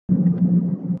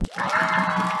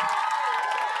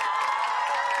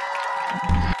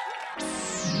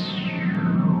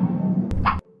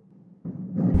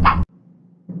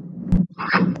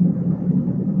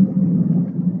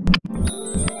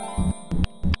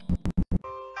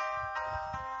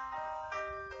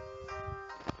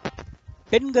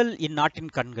பெண்கள்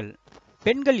இந்நாட்டின் கண்கள்.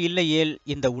 பெண்கள் இல்லையேல்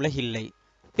இந்த உலகில்லை.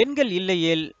 பெண்கள்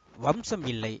இல்லையேல் வம்சம்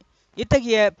இல்லை.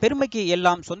 இத்தகைய பெருமைக்கு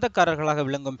எல்லாம் சொந்தக்காரர்களாக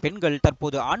விளங்கும் பெண்கள்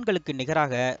தற்போது ஆண்களுக்கு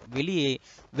நிகராக வெளியே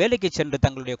வேலைக்கு சென்று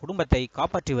தங்களுடைய குடும்பத்தை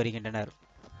காப்பாற்றி வருகின்றனர்.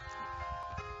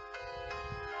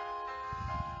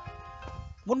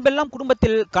 முன்பெல்லாம்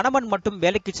குடும்பத்தில் கணவன் மட்டும்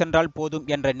வேலைக்கு சென்றால் போதும்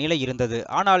என்ற நிலை இருந்தது.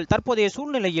 ஆனால் தற்போதைய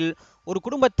சூழ்நிலையில் ஒரு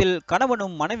குடும்பத்தில்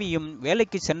கணவனும் மனைவியும்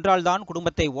வேலைக்கு சென்றால்தான்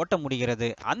குடும்பத்தை ஓட்ட முடிகிறது.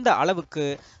 அந்த அளவுக்கு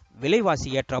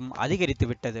விலைவாசி ஏற்றம் அதிகரித்து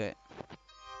விட்டது.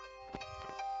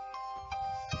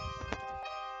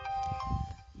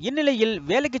 இந்நிலையில்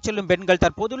வேலைக்கு செல்லும் பெண்கள்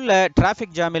தற்போதுள்ள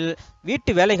டிராபிக் ஜாமில்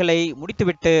வீட்டு வேலைகளை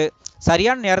முடித்துவிட்டு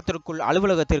சரியான நேரத்திற்குள்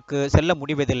அலுவலகத்திற்கு செல்ல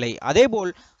முடிவதில்லை.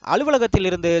 அதேபோல் அலுவலகத்தில்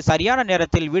இருந்து சரியான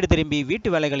நேரத்தில் வீடு திரும்பி வீட்டு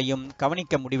வேலைகளையும்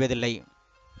கவனிக்க முடிவதில்லை.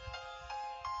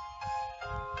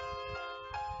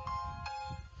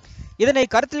 இதனை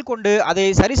கருத்தில் கொண்டு அதை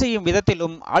சரி செய்யும்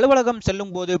விதத்திலும் அலுவலகம்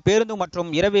செல்லும் போது பேருந்து மற்றும்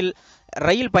இரவில்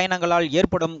ரயில் பயணங்களால்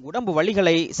ஏற்படும் உடம்பு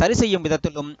வலிகளை சரி செய்யும்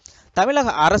விதத்திலும்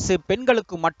தமிழக அரசு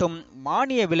பெண்களுக்கு மட்டும்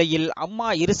மானிய விலையில் அம்மா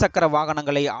இருசக்கர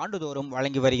வாகனங்களை ஆண்டுதோறும்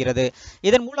வழங்கி வருகிறது.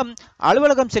 இதன் மூலம்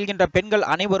அலுவலகம் செல்கின்ற பெண்கள்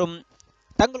அனைவரும்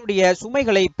தங்களுடைய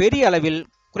சுமைகளை பெரிய அளவில்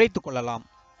குறைத்துக் கொள்ளலாம்.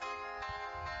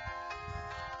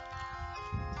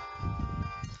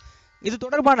 இது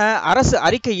தொடர்பான அரசு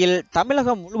அறிக்கையில்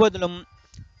தமிழகம் முழுவதிலும்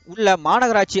உள்ள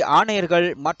மாநகராட்சி ஆணையர்கள்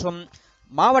மற்றும்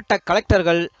மாவட்ட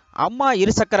கலெக்டர்கள் அம்மா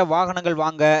இருசக்கர வாகனங்கள்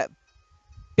வாங்க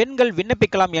பெண்கள்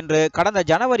விண்ணப்பிக்கலாம் என்று கடந்த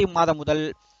ஜனவரி மாதம் முதல்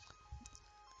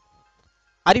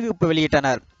அறிவிப்பு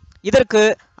வெளியிட்டனர். இதற்கு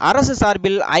அரசு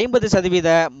சார்பில்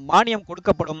 50% மானியம்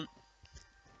கொடுக்கப்படும்.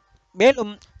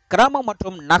 மேலும் கிராமம்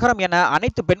மற்றும் நகரம் என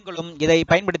அனைத்து பெண்களும் இதை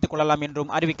பயன்படுத்திக் கொள்ளலாம்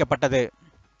என்றும் அறிவிக்கப்பட்டது.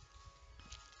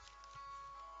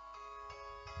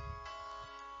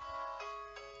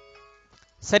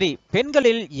 சரி,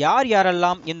 பெண்களில் யார்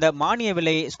யாரெல்லாம் இந்த மானிய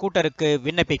விலை ஸ்கூட்டருக்கு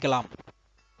விண்ணப்பிக்கலாம்?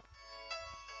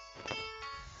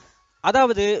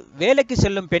 அதாவது வேலைக்கு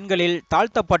செல்லும் பெண்களில்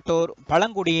தாழ்த்தப்பட்டோர்,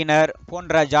 பழங்குடியினர்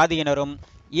போன்ற ஜாதியினரும்,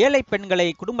 ஏழை பெண்களை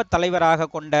குடும்பத்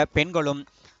தலைவராக கொண்ட பெண்களும்,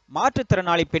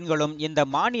 மாற்றுத்திறனாளி பெண்களும் இந்த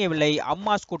மானிய விலை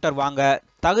அம்மா ஸ்கூட்டர் வாங்க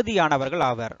தகுதியானவர்கள்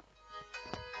ஆவர்.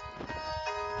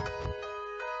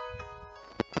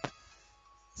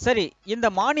 சரி, இந்த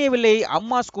மானிய விலை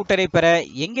அம்மா ஸ்கூட்டரை பெற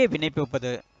எங்கே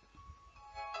விண்ணப்பிப்பது?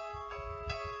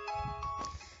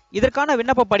 இதற்கான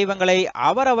விண்ணப்ப படிவங்களை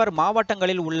அவரவர்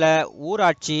மாவட்டங்களில் உள்ள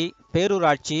ஊராட்சி,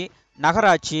 பேரூராட்சி,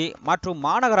 நகராட்சி மற்றும்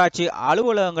மாநகராட்சி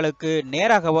அலுவலகங்களுக்கு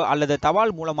நேராகவோ அல்லது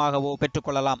தபால் மூலமாகவோ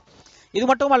பெற்றுக்கொள்ளலாம். இது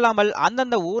மட்டுமல்லாமல்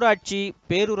அந்தந்த ஊராட்சி,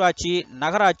 பேரூராட்சி,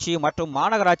 நகராட்சி மற்றும்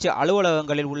மாநகராட்சி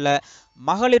அலுவலகங்களில் உள்ள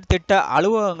மகளிர் திட்ட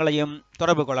அலுவலகங்களையும்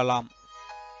தொடர்பு கொள்ளலாம்.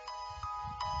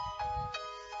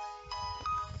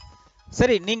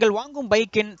 சரி, நீங்கள் வாங்கும்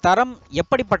பைக்கின் தரம்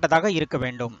எப்படிப்பட்டதாக இருக்க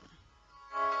வேண்டும்?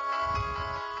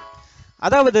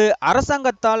 அதாவது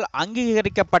அரசாங்கத்தால்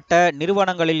அங்கீகரிக்கப்பட்ட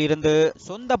நிறுவனங்களில் இருந்து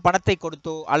சொந்த பணத்தை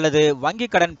கொடுத்தோ அல்லது வங்கி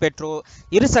கடன் பெற்றோ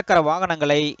இருசக்கர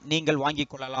வாகனங்களை நீங்கள்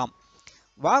வாங்கிக் கொள்ளலாம்.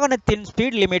 வாகனத்தின்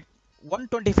ஸ்பீட் லிமிட்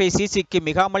 125cc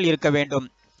மிகாமல் இருக்க வேண்டும்.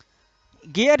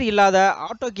 கியர் இல்லாத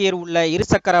ஆட்டோ கியர் உள்ள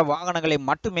இருசக்கர வாகனங்களை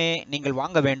மட்டுமே நீங்கள்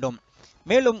வாங்க வேண்டும்.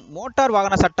 மேலும் மோட்டார்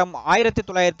வாகன சட்டம்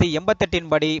 1988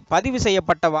 படி பதிவு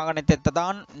செய்யப்பட்ட வாகனத்தை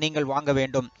தான் நீங்கள் வாங்க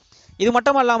வேண்டும். இது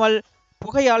மட்டுமல்லாமல்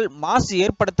புகையால் மாசு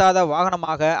ஏற்படுத்தாத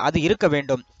வாகனமாக அது இருக்க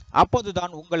வேண்டும்.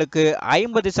 அப்போதுதான் உங்களுக்கு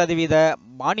 50%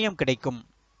 மானியம் கிடைக்கும்.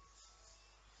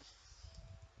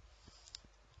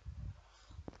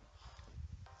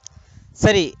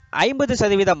 சரி,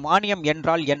 50% மானியம்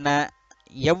என்றால் என்ன?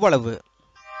 எவ்வளவு?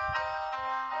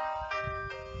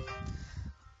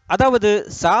 அதாவது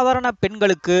சாதாரண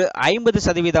பெண்களுக்கு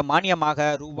 50% மானியமாக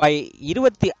ரூபாய்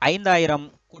 25,000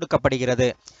 கொடுக்கப்படுகிறது.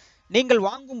 நீங்கள்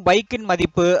வாங்கும் பைக்கின்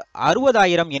மதிப்பு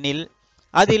 60,000 எனில்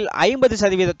அதில்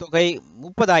 50% தொகை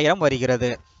 30,000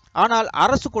 வருகிறது. ஆனால்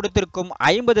அரசு கொடுத்திருக்கும்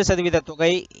 50%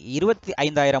 தொகை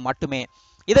 25,000 மட்டுமே.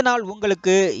 இதனால்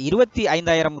உங்களுக்கு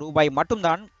 25,000 ரூபாய்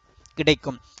மட்டும்தான்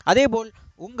கிடைக்கும். அதேபோல்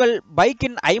உங்கள்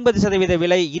பைக்கின் 50%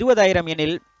 விலை 20,000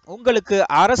 எனில் உங்களுக்கு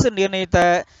அரசு நிர்ணயித்த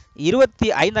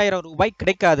 25,000 ரூபாய்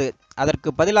கிடைக்காது. அதற்கு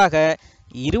பதிலாக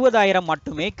 20,000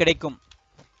 மட்டுமே கிடைக்கும்.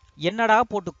 என்னடா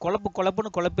போட்டு குழப்புன்னு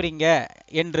குழப்புறீங்க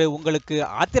என்று உங்களுக்கு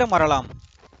ஆத்திரம் வரலாம்.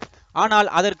 ஆனால்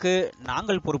அதற்கு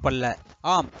நாங்கள் பொறுப்பல்ல.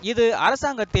 ஆம், இது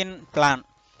அரசாங்கத்தின் பிளான்.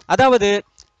 அதாவது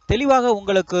தெளிவாக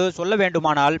உங்களுக்கு சொல்ல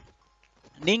வேண்டுமானால்,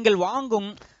 நீங்கள்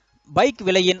வாங்கும் பைக்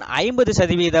விலையின்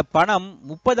 50% பணம்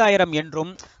 30,000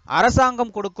 என்றும்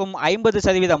அரசாங்கம் கொடுக்கும்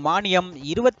 50% மானியம்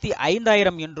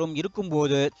 25,000 என்றும்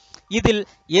இருக்கும்போது இதில்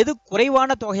எது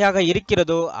குறைவான தொகையாக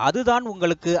இருக்கிறதோ அதுதான்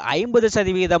உங்களுக்கு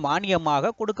 50%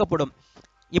 மானியமாக கொடுக்கப்படும்.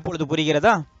 இப்பொழுது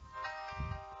புரிகிறதா?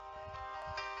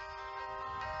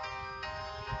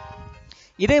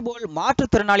 இதேபோல்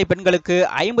மாற்றுத்திறனாளி பெண்களுக்கு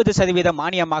 50%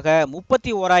 மானியமாக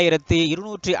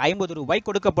 31,250 ரூபாய்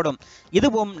கொடுக்கப்படும்.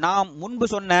 இதுவும் நாம் முன்பு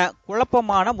சொன்ன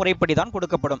குழப்பமான முறைப்படிதான்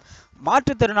கொடுக்கப்படும்.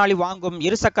 மாற்றுத்திறனாளி வாங்கும்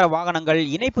இருசக்கர வாகனங்கள்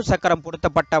இணைப்பு சக்கரம்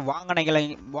பொருத்தப்பட்ட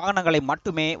வாகனங்களை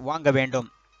மட்டுமே வாங்க வேண்டும்.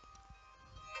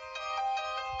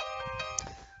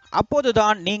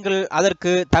 அப்போதுதான் நீங்கள்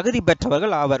அதற்கு தகுதி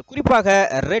பெற்றவர்கள் ஆவர். குறிப்பாக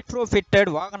ரெட்ரோஃபிட்டட்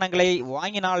வாகனங்களை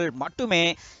வாங்கினால் மட்டுமே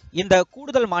இந்த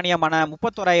கூடுதல் மானியமான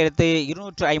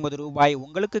 31,250 ரூபாய்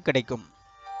உங்களுக்கு கிடைக்கும்.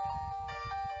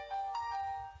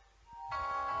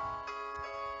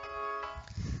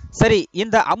 சரி,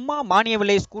 இந்த அம்மா மானிய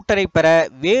விலை ஸ்கூட்டரை பெற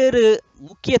வேறு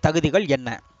முக்கிய தகுதிகள் என்ன?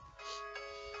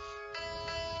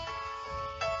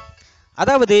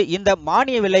 அதாவது இந்த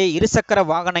மானிய விலை இருசக்கர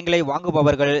வாகனங்களை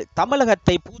வாங்குபவர்கள்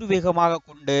தமிழகத்தை பூர்வீகமாக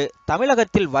கொண்டு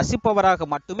தமிழகத்தில் வசிப்பவராக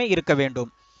மட்டுமே இருக்க வேண்டும்.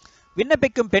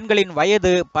 விண்ணப்பிக்கும் பெண்களின்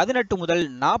வயது 18 முதல்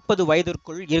 40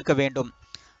 வயதிற்குள் இருக்க வேண்டும்.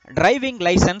 டிரைவிங்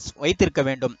லைசன்ஸ் வைத்திருக்க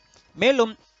வேண்டும்.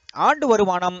 மேலும் ஆண்டு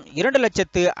வருமானம்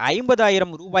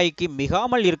 2,50,000 ரூபாய்க்கு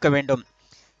மிகாமல் இருக்க வேண்டும்.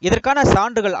 இதற்கான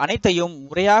சான்றுகள் அனைத்தையும்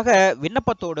முறையாக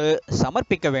விண்ணப்பத்தோடு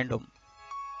சமர்ப்பிக்க வேண்டும்.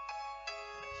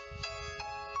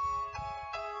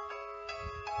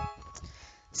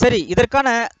 சரி, இதற்கான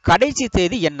கடைசி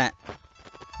தேதி என்ன?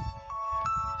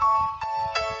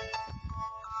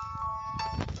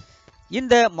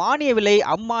 இந்த மானிய விலை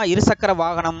அம்மா இருசக்கர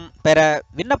வாகனம் பெற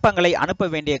விண்ணப்பங்களை அனுப்ப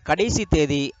வேண்டிய கடைசி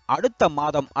தேதி அடுத்த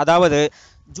மாதம், அதாவது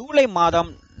ஜூலை மாதம்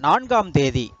 4ஆம்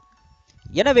தேதி.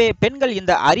 எனவே பெண்கள்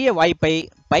இந்த அரிய வாய்ப்பை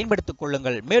பயன்படுத்திக்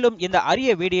கொள்ளுங்கள். மேலும் இந்த அரிய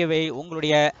வீடியோவை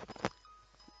உங்களுடைய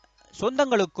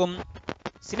சொந்தங்களுக்கும்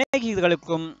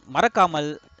சிநேகிதர்களுக்கும்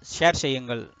மறக்காமல் ஷேர்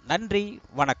செய்யுங்கள். நன்றி,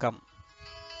 வணக்கம்.